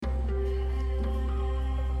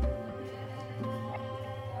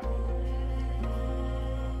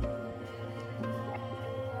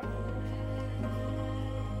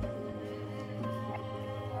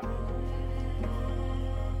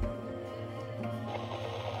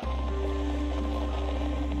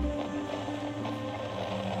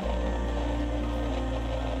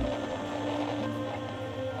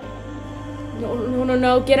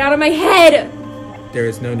No, get out of my head! There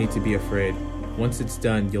is no need to be afraid. Once it's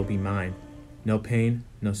done, you'll be mine. No pain,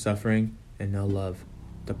 no suffering, and no love.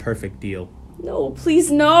 The perfect deal. No, please,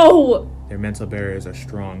 no! Their mental barriers are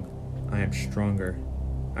strong. I am stronger.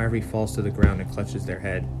 Ivory falls to the ground and clutches their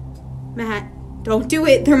head. Matt, don't do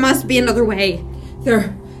it. There must be another way.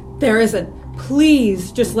 There isn't.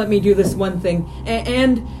 Please, just let me do this one thing,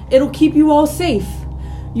 and it'll keep you all safe.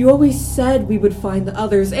 You always said we would find the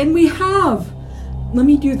others, and we have. Let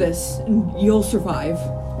me do this, and you'll survive.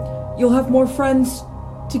 You'll have more friends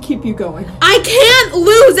to keep you going. I can't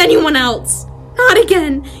lose anyone else. Not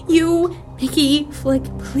again. You, Mickey, Flick,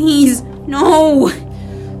 please. No.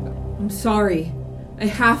 I'm sorry. I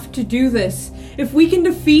have to do this. If we can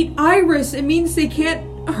defeat Iris, it means they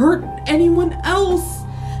can't hurt anyone else.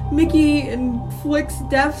 Mickey and Flick's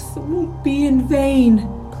deaths won't be in vain.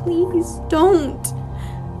 Please don't.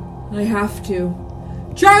 I have to.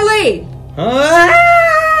 Charlie!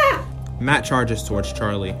 Ah! Matt charges towards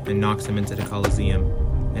Charlie and knocks him into the Coliseum,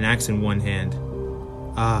 an axe in one hand.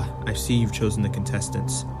 I see you've chosen the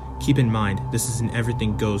contestants. Keep in mind, this is an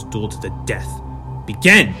everything goes duel to the death.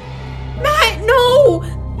 Begin! Matt, no!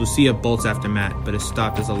 Lucia bolts after Matt, but is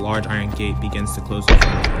stopped as a large iron gate begins to close in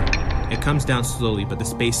front of her. It comes down slowly, but the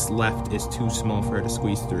space left is too small for her to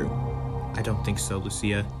squeeze through. I don't think so,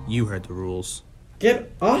 Lucia. You heard the rules.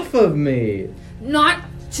 Get off of me! Not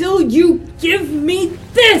till you give me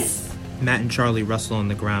this! Matt and Charlie wrestle on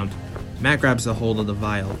the ground. Matt grabs a hold of the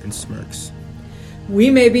vial and smirks.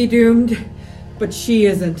 We may be doomed, but she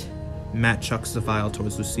isn't. Matt chucks the vial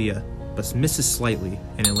towards Lucia, but misses slightly,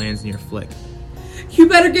 and it lands near Flick. You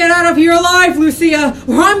better get out of here alive, Lucia,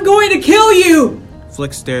 or I'm going to kill you!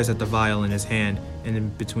 Flick stares at the vial in his hand, and in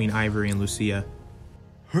between Ivory and Lucia.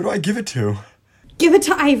 Who do I give it to? Give it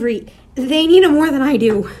to Ivory. They need it more than I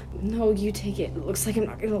do. No, you take it. Looks like I'm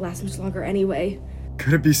not gonna last much longer anyway.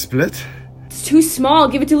 Could it be split? It's too small.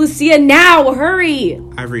 Give it to Lucia now. Hurry!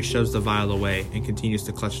 Ivory shoves the vial away and continues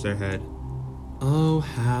to clutch their head. Oh,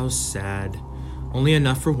 how sad. Only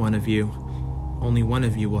enough for one of you. Only one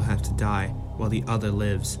of you will have to die while the other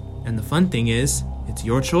lives. And the fun thing is, it's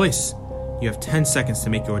your choice. You have 10 seconds to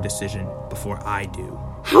make your decision before I do.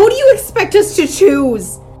 How do you expect us to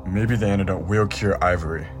choose? Maybe the antidote will cure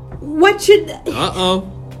Ivory. What should...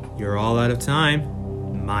 Uh-oh. You're all out of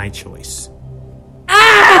time. My choice.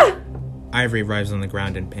 Ah! Ivory writhes on the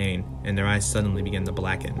ground in pain, and their eyes suddenly begin to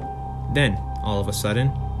blacken. Then, all of a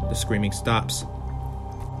sudden, the screaming stops.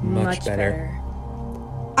 Much better.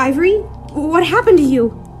 Ivory, what happened to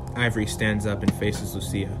you? Ivory stands up and faces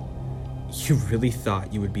Lucia. You really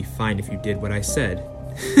thought you would be fine if you did what I said.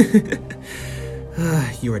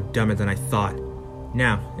 You are dumber than I thought.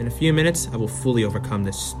 Now, in a few minutes, I will fully overcome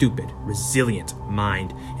this stupid, resilient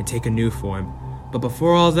mind and take a new form. But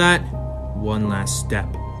before all that, one last step.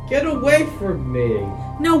 Get away from me!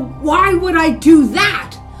 Now, why would I do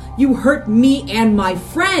that? You hurt me and my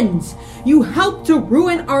friends. You helped to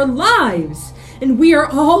ruin our lives. And we are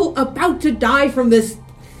all about to die from this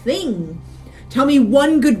thing. Tell me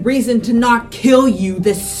one good reason to not kill you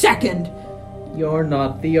this second. You're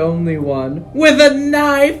not the only one. With a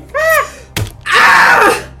knife!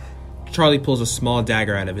 Charlie pulls a small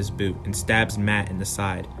dagger out of his boot and stabs Matt in the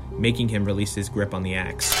side, making him release his grip on the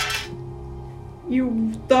axe.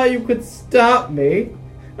 You thought you could stop me?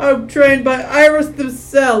 I'm trained by Iris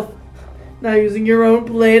himself. Now using your own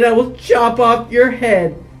blade, I will chop off your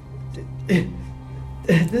head.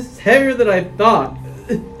 This is heavier than I thought.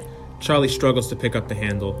 Charlie struggles to pick up the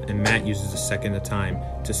handle, and Matt uses a second of time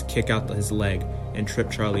to kick out his leg and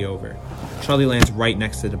trip Charlie over. Charlie lands right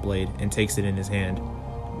next to the blade and takes it in his hand.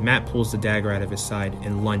 Matt pulls the dagger out of his side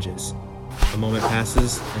and lunges. A moment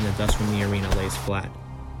passes, and the dust from the arena lays flat.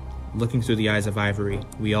 Looking through the eyes of Ivory,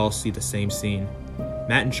 we all see the same scene.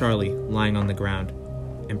 Matt and Charlie lying on the ground,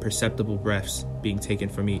 imperceptible breaths being taken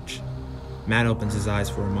from each. Matt opens his eyes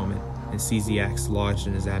for a moment and sees the axe lodged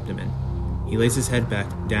in his abdomen. He lays his head back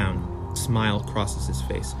down, a smile crosses his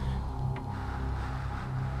face.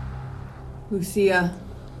 Lucia,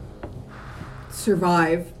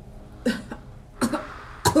 survive.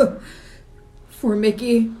 For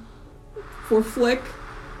Mickey, for Flick,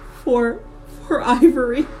 for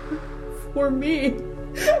Ivory, for me.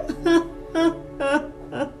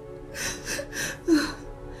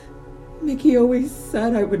 Mickey always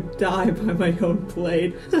said I would die by my own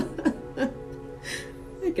blade.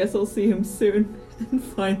 I guess I'll see him soon and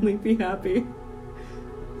finally be happy.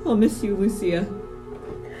 I'll miss you, Lucia.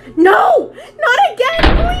 No! Not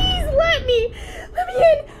again! Please let me! Let me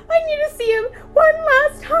in! I need to see him one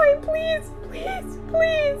last time! Please! Please!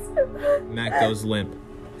 Please! Matt goes limp,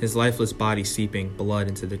 his lifeless body seeping blood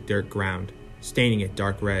into the dirt ground. staining it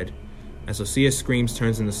dark red. As Lucia's screams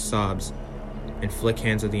turns into sobs, and Flick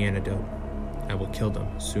hands her the antidote. I will kill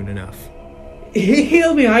them soon enough.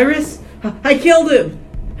 Heal me, Iris! I killed him!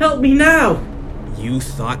 Help me now! You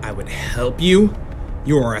thought I would help you?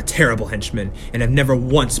 You are a terrible henchman, and have never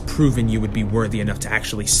once proven you would be worthy enough to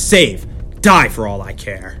actually save. Die for all I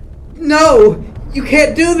care. No! You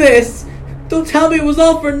can't do this! Don't tell me it was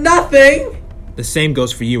all for nothing! The same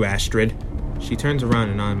goes for you, Astrid. She turns around,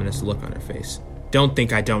 an ominous look on her face. Don't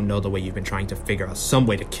think I don't know the way you've been trying to figure out some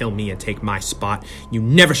way to kill me and take my spot. You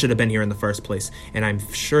never should have been here in the first place, and I'm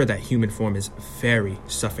sure that human form is very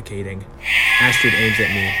suffocating. Astrid aims at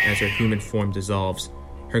me as her human form dissolves.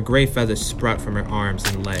 Her gray feathers sprout from her arms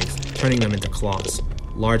and legs, turning them into claws.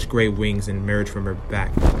 Large gray wings emerge from her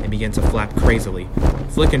back and begin to flap crazily.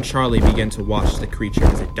 Flick and Charlie begin to watch the creature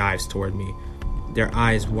as it dives toward me, their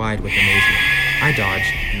eyes wide with amazement. I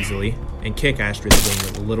dodge easily and kick Astrid's wing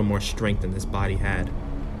with a little more strength than this body had,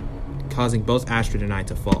 causing both Astrid and I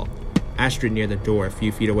to fall. Astrid near the door a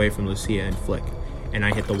few feet away from Lucia and Flick, and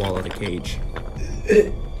I hit the wall of the cage.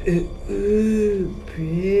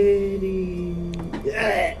 Pretty.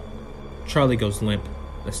 Charlie goes limp,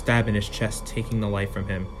 a stab in his chest taking the life from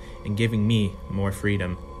him and giving me more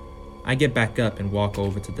freedom. I get back up and walk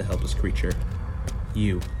over to the helpless creature.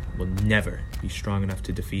 You will never be strong enough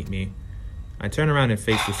to defeat me. I turn around and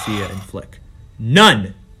face Lucia and Flick.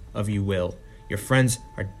 None of you will. Your friends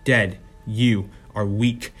are dead. You are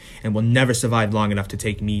weak and will never survive long enough to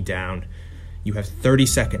take me down. You have 30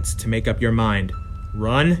 seconds to make up your mind.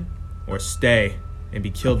 Run or stay and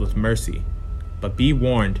be killed with mercy. But be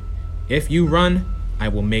warned, if you run, I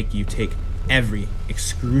will make you take every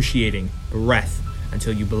excruciating breath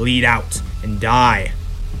until you bleed out and die.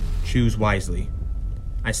 Choose wisely.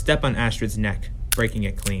 I step on Astrid's neck, breaking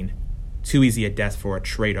it clean. Too easy a death for a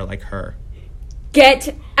traitor like her.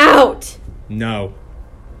 Get out! No.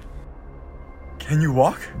 Can you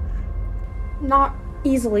walk? Not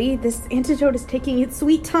easily. This antidote is taking its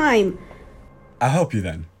sweet time. I'll help you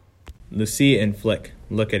then. Lucia and Flick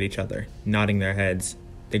look at each other, nodding their heads.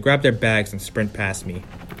 They grab their bags and sprint past me,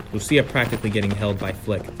 Lucia practically getting held by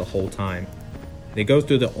Flick the whole time. They go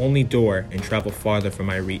through the only door and travel farther from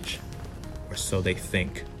my reach. Or so they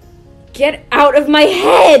think. Get out of my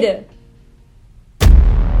head!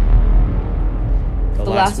 The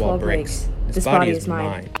last wall breaks. This body is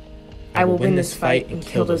mine. I will win this fight and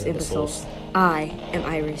kill those imbeciles. I am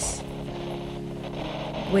Iris.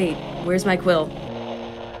 Wait, where's my quill?